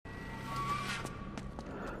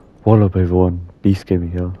What up everyone, Beast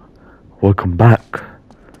Gaming here. Welcome back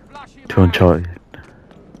to Uncharted.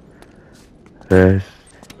 Yes,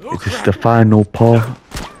 it is the final part.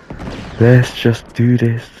 Let's just do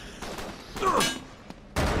this.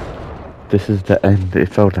 This is the end. It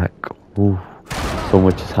felt like, ooh, so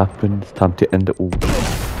much has happened. It's time to end it all.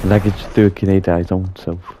 Like it's threw a grenade at his own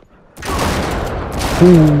self.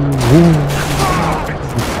 Ooh,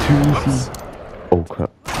 it's too easy. Oh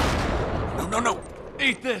crap. No.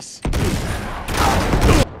 Eat this.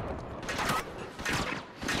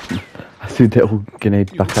 I threw the old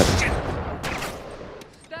grenade back at him.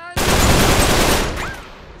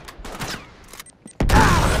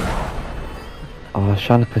 Oh, I was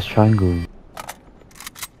trying to press triangle.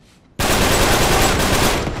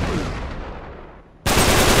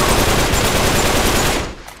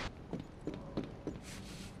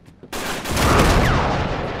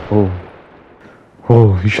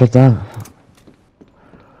 Oh, you shot that.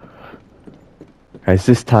 Guys,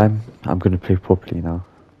 this time I'm gonna play properly now.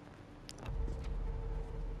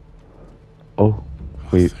 Oh,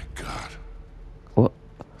 wait. Thank God. What?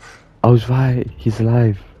 I was right. He's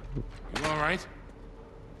alive. You all right?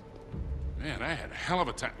 Man, I had a hell of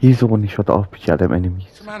a time. He's the one who shot the RPG at them enemies.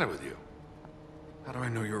 What's the matter with you? How do I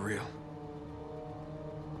know you're real?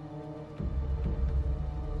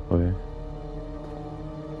 Oh yeah.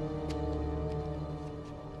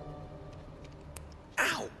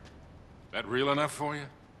 Ow! That real enough for you?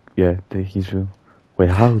 Yeah, he's real. Wait,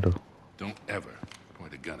 how though? Don't ever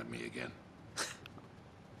point a gun at me again.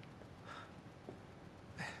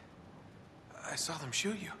 I saw them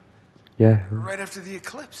shoot you. Yeah. Right after the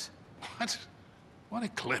eclipse. What? What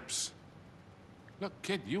eclipse? Look,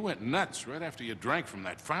 kid, you went nuts right after you drank from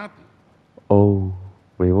that fountain. Oh,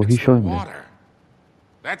 wait, what he It's the showing me? water.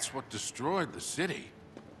 That's what destroyed the city.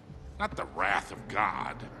 Not the wrath of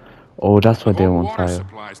God. Oh, that's why The they're whole on water fire.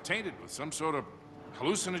 supply is tainted with some sort of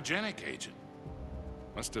hallucinogenic agent.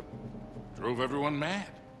 Must have drove everyone mad.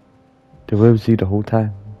 They were with you the whole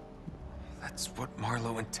time. That's what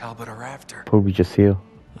Marlowe and Talbot are after. Probably just here.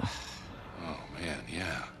 Oh, man,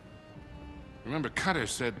 yeah. Remember, Cutter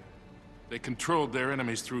said they controlled their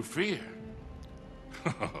enemies through fear.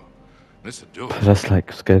 This'll do it. That's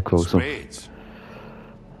like Scarecrow or something. Spades.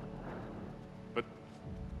 But,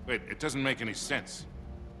 wait, it doesn't make any sense.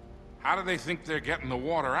 How do they think they're getting the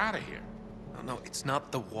water out of here? No, it's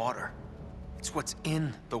not the water. It's what's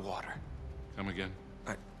in the water. Come again?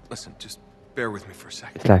 Listen, just bear with me for a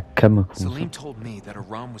second. It's like chemicals. Salim told me that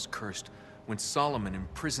Aram was cursed when Solomon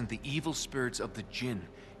imprisoned the evil spirits of the jinn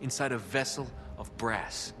inside a vessel of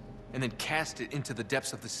brass and then cast it into the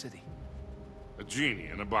depths of the city. A genie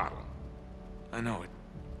in a bottle. I know, it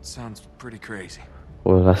sounds pretty crazy.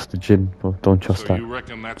 Well, that's the gin. Well, don't trust So that. you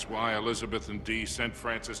reckon that's why Elizabeth and Dee sent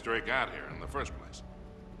Francis Drake out here in the first place?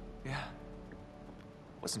 Yeah.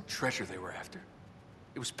 It wasn't treasure they were after.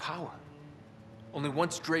 It was power. Only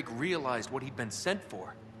once Drake realized what he'd been sent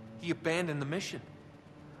for, he abandoned the mission.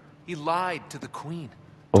 He lied to the Queen,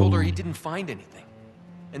 told her he didn't find anything,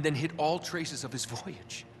 and then hid all traces of his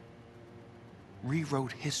voyage.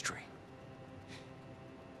 Rewrote history.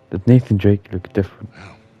 Does Nathan Drake look different?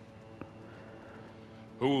 Well,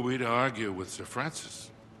 who are we to argue with Sir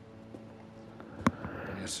Francis?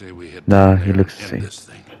 You say we hit Nah, down he there looks and the end same. this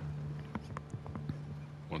thing.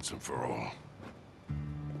 Once and for all.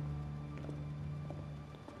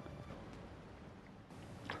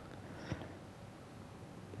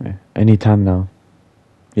 Yeah. Anytime now.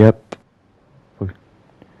 Yep.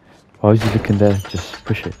 Why was he looking there? Just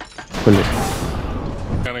push it. Pull it.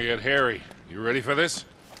 Gonna get hairy. You ready for this?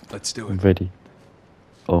 Let's do I'm it. ready.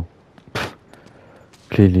 Oh.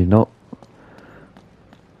 Clearly not.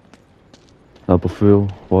 No, but for real,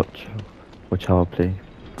 watch how I play.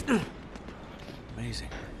 Amazing.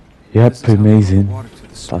 Yep, This is how they get amazing. water to the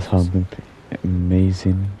That's how I'm surface. gonna play.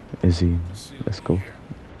 Amazing, Azine. Let's go.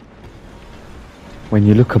 When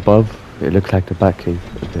you look above, it looks like the Batcave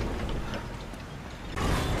a bit.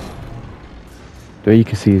 The way you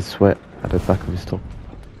can see his sweat at the back of his top.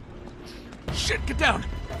 Shit, get down!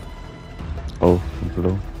 Oh, from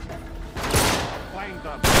below.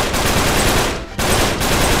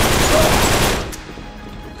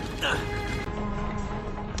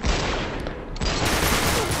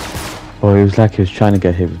 Oh, it was like he was trying to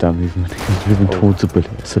get hit with that movement. He was moving towards the bullet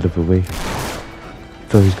instead of away.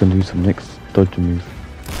 Thought he was gonna do some next dodge move.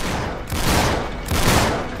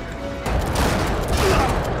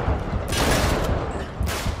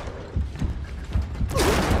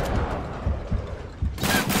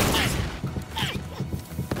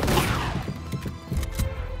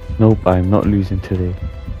 Nope, I'm not losing today.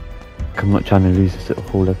 I'm not trying to lose this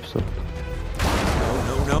whole episode.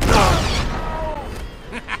 No, know.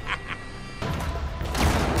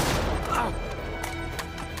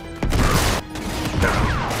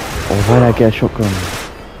 Oh, why did I get a shotgun?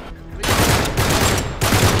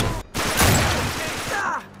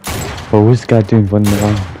 But what's this guy doing running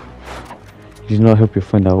around? He's not help your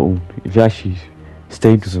friend out at all. If you actually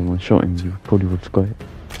stayed with him and shot him, you probably would have got it.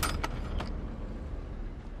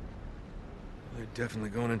 They're definitely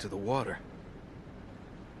going into the water.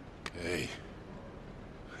 Hey.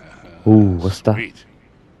 Ooh, what's that? Sweet.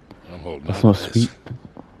 I'm holding That's on not to this. sweet.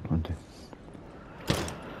 Okay.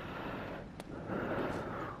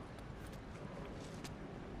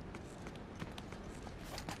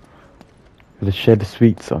 Let's share the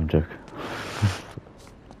sweets, I'm joking.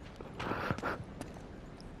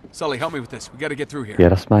 Sully, help me with this. We gotta get through here. Yeah,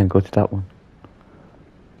 that's mine, go to that one.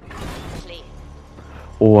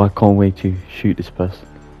 Oh, I can't wait to shoot this person.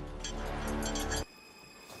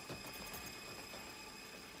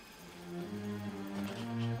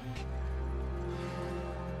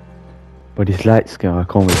 But his light skin, I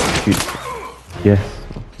can't wait to shoot. Yes.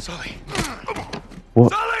 Sully!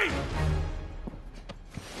 What? Sully!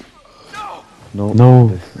 No! No.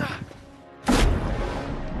 No.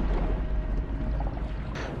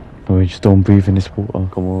 No, we just don't breathe in this water.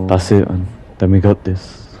 Come on. That's it, and then we got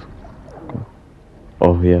this.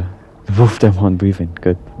 Oh yeah. Both of them aren't breathing.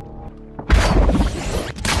 Good.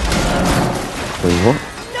 Wait, what?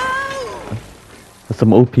 No! That's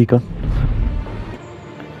some OP gun.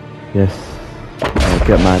 Yes.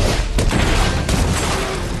 Get mad.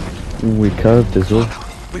 Ooh, we curved as well.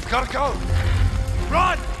 We've gotta go!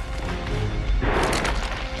 Run!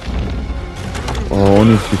 Oh,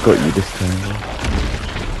 only if we got you this time. Bro.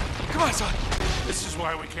 Come on, son! This is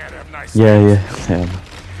why we can't have nice Yeah, things. yeah.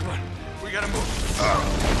 Come on, we gotta move.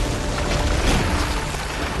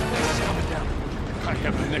 This is coming down. I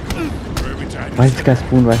have a nickel for every time. Why is this guy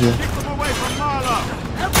spawned right here? Keep them away from Marlowe.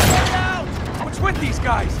 Everybody out! What's with these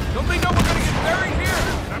guys? Don't they know we're gonna get buried here?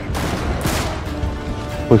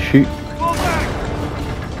 Oh shoot. Pull back.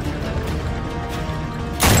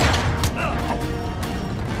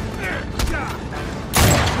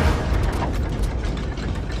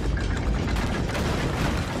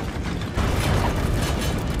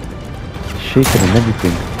 Shaking and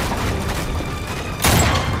everything.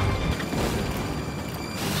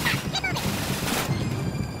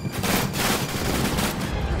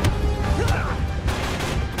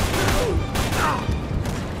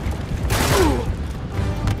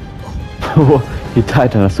 He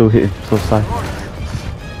died and I saw him. So sad.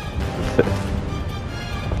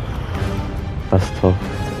 That's tough.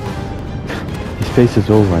 His face is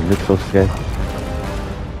all man. Looks so scared.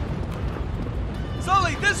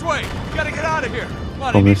 Sully, this way! We gotta get out of here! Come on,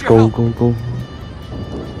 I Come, need let's your go, help. go.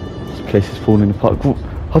 This place is falling apart. Go,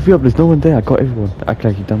 hurry up, there's no one there. I got everyone. Act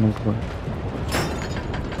like you done all the work.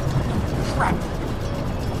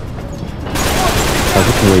 I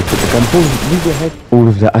wasn't waiting for the gun. Oh, move your head. All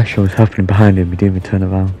of the action was happening behind him. He didn't even turn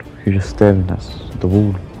around. He was just staring at the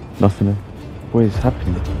wall. Nothing else. What is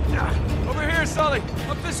happening? Over here, Sully!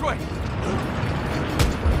 Up this way!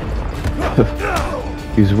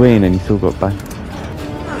 He was waiting and he still got back.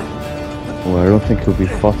 Well, I don't think he'll be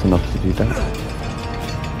fast enough to do that.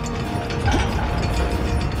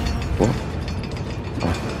 What?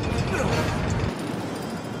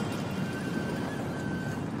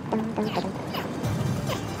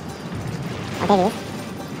 Oh.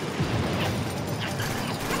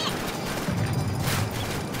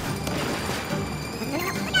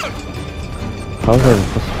 How is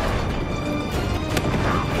that possible?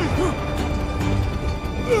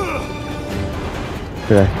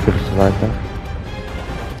 I could have survived that.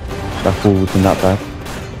 That fall wasn't that bad.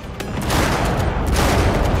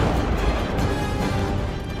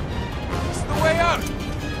 This is the way out!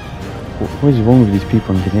 What is wrong with these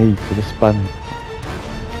people on grenades? They're just spamming.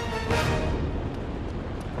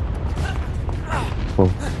 Whoa.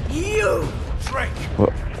 You! Drake!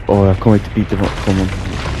 What? Oh, I can't wait to beat them up. Come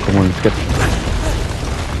on, let's get them.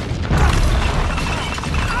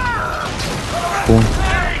 Go on.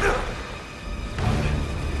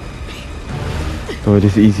 Oh,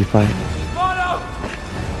 this is an easy fight.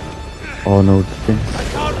 Oh no, the thing. I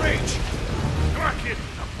can't reach. Come on, kid.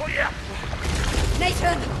 I'll pull you up.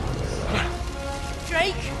 Nathan!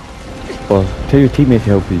 Drake! Well, tell your teammate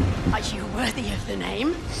to help you. Are you worthy of the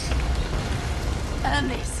name? Earn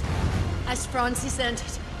this, as Francis earned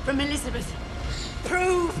it from Elizabeth.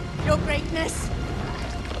 Prove your greatness.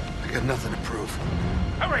 I got nothing to prove.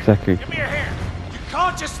 Hurry. Exactly. Give me a hand. You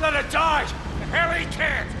can't just let her die. The hell he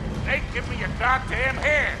can't. Nate, give me your goddamn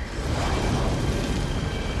hand.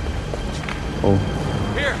 Oh,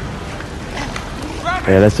 Here! Grab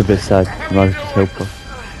Yeah, that's a bit sad. You might just help her.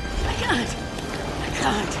 I can't. I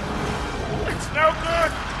can't. It's no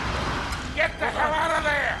good! Get the hell out of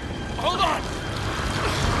there! Hold on!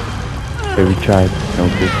 Yeah, we tried. No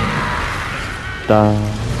good. Down.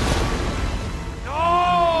 No!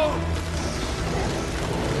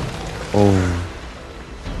 Oh.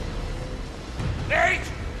 Nate!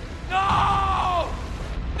 No!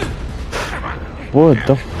 What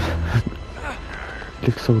the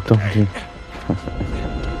looks so dumb, dude.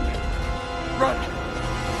 Run!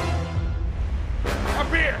 Up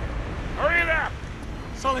here! Hurry it up!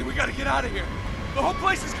 Sully, we gotta get out of here. The whole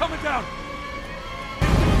place is coming down.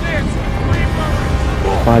 This!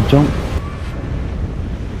 Reload! I jump.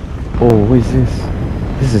 Oh, what is this?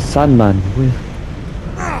 This is Sandman. Where?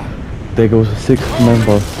 There goes the 6th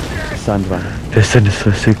member of Sandman. The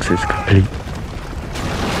Sinister 6 is complete.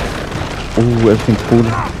 Oh, everything's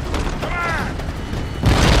falling.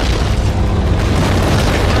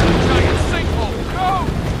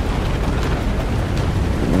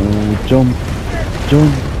 Oh, jump.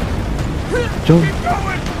 Jump. Jump.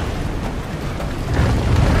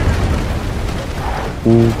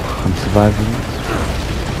 Oh, I'm surviving.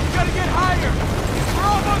 Gotta get higher. We're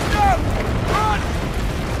almost out. Run!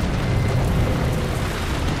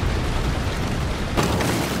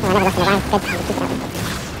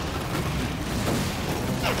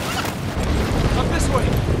 Up this way.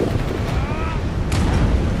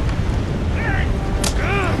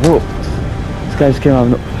 Whoa! This guy just came out of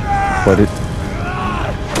no... What it...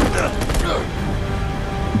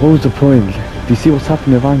 What was the point? Do you see what's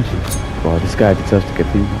happening around you? Wow, this guy deserves to get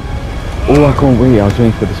beaten. Oh, I can't wait. I was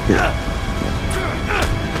waiting for the spit.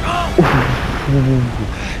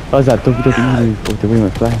 That was that WWE move of the wing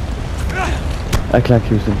went flying. Act like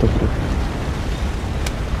he was in WWE.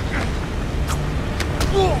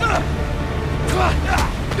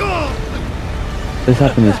 This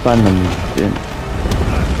happened in Spider-Man movies, didn't it?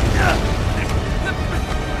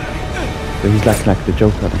 But he's like the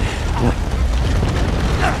Joker. What?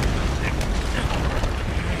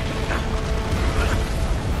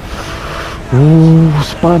 Ooh,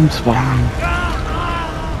 spam.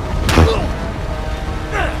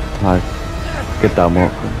 Alright, get that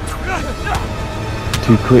mark.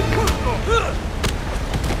 Too quick.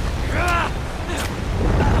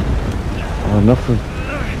 Oh, nothing.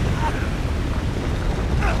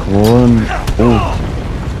 Come on. Oh.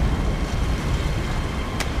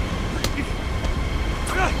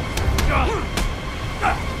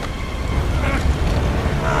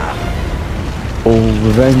 Oh,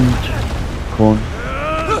 revenge. Come on.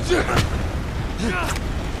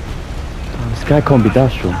 Oh, this guy can't be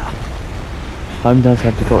that strong. How many times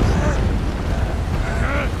have the guts?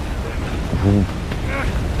 Oh.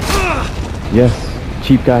 Yes,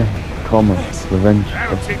 cheap guy. Karma. Revenge.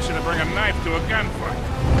 That'll teach you to bring a knife to a gunfight.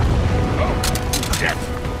 Oh, shit!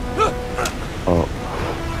 Oh.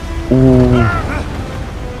 Ooh.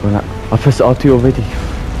 I pressed R2 already.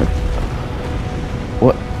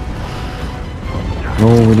 What? No,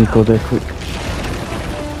 we need to go there quick.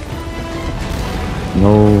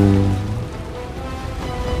 No.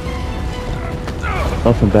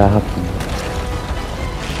 Nothing bad happened.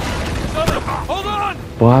 Hold on!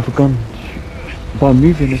 But I have a gun. But I'm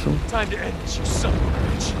moving as well. Time to end this, you son of a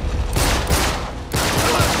bitch.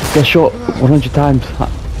 Get shot 100 times.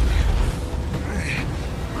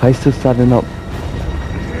 How you still standing up?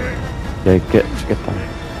 Yeah, get down.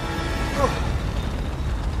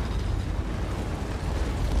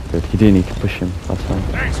 Good, he didn't need to push him, that's fine.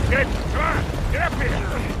 Thanks, kid. Come on, get up here.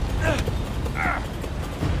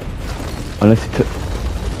 Unless he took...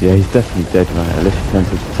 Yeah, he's definitely dead, man. Unless he turns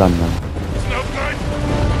into Sandman. It's no good.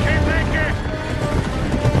 Can't make it.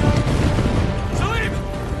 Salim!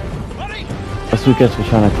 Buddy! That's what gets for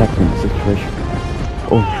trying to attack him in the situation.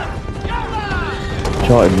 Oh.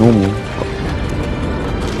 Charted normal.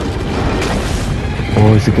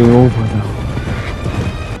 Oh, is it going over now?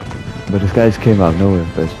 But this guy just came out of nowhere,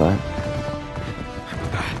 but it's fine.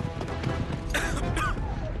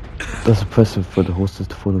 That's impressive for the horses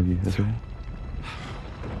to follow you as well.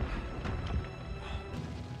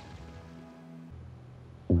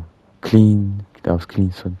 Ooh, clean. That was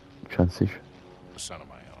clean, son. Transition. Son of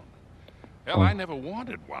my own. Hell, I never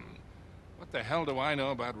wanted one. What the hell do I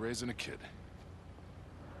know about raising a kid?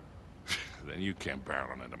 Then you came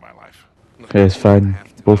barreling into my life. Look, Yeah, it's fine.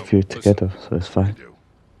 Both of you Listen, together, so it's I fine. do.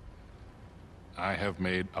 I have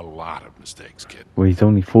made a lot of mistakes, kid. Well, he's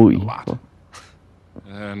only 40. A lot. But...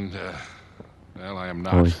 And, well, I am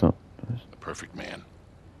not Oh, he's not. a perfect man.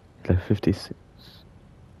 Like 56.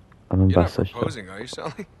 I'm You're not ambassador. proposing, are you,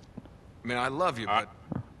 Sully? I mean, I love you, but...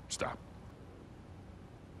 Stop.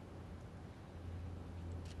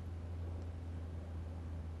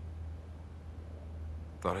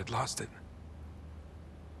 Thought I'd lost it.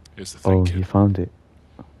 Here's the thing, Oh, kid. he found it.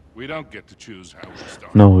 We don't get to choose how we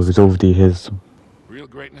start. No, it was already his. Real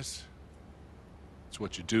greatness, it's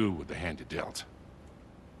what you do with the hand you dealt.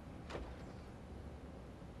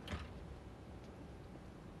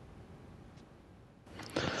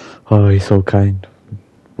 Oh, he's so kind.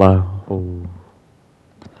 Wow. Oh.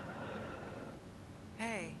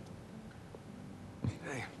 Hey.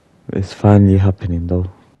 Hey, It's finally happening though.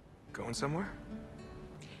 going somewhere?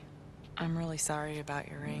 I'm really sorry about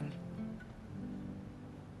your ring.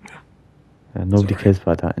 Yeah, nobody Sorry. cares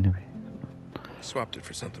about that anyway. Swapped it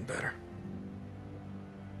for something better.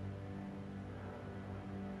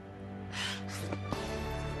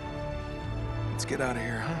 Let's get out of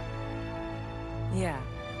here, huh? Yeah.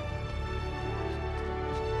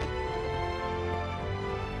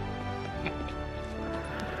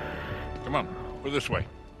 Come on, we're this way.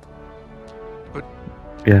 But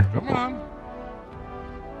Yeah. Come on,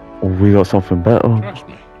 Oh, we got something better. trust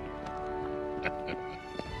me.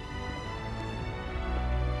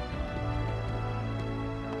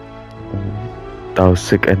 That was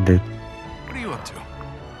sick ending. what are you up to?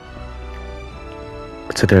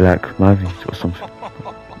 So they're like married or something.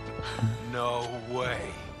 No way.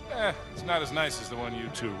 It's not as nice as the one you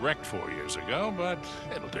two wrecked 4 years ago, but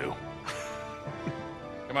it'll do.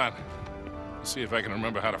 Come on. Let's see if I can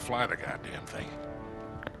remember how to fly the goddamn thing.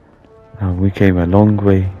 We came a long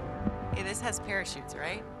way. Hey, this has parachutes,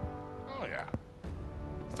 right? Oh, yeah.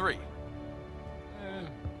 3.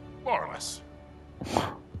 More or less.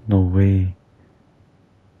 No way.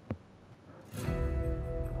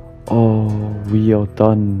 Oh, we are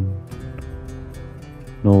done.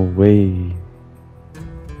 No way.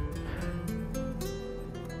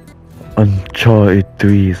 Uncharted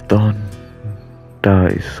 3 is done.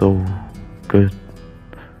 That is so good.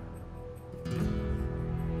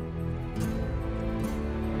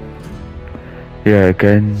 Yeah,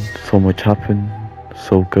 again, so much happened.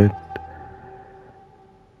 So good.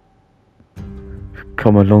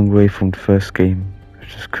 Come a long way from the first game.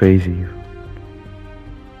 It's just crazy.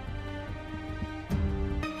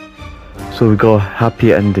 So we got a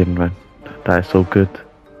happy ending, man. That is so good.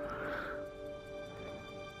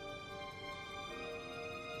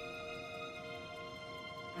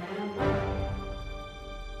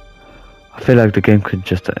 I feel like the game could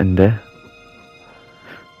just end there.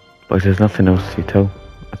 But there's nothing else to tell,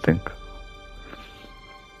 I think.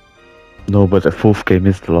 No, but the 4th game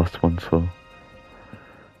is the last one, so...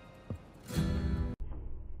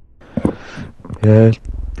 Yeah,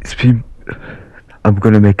 it's been... I'm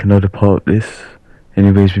gonna make another part of this.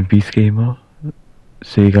 Anyways, been Beast Gamer.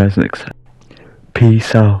 See you guys next time.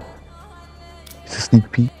 Peace out. It's a sneak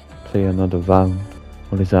peek. Play another round.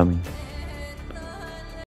 What does that mean?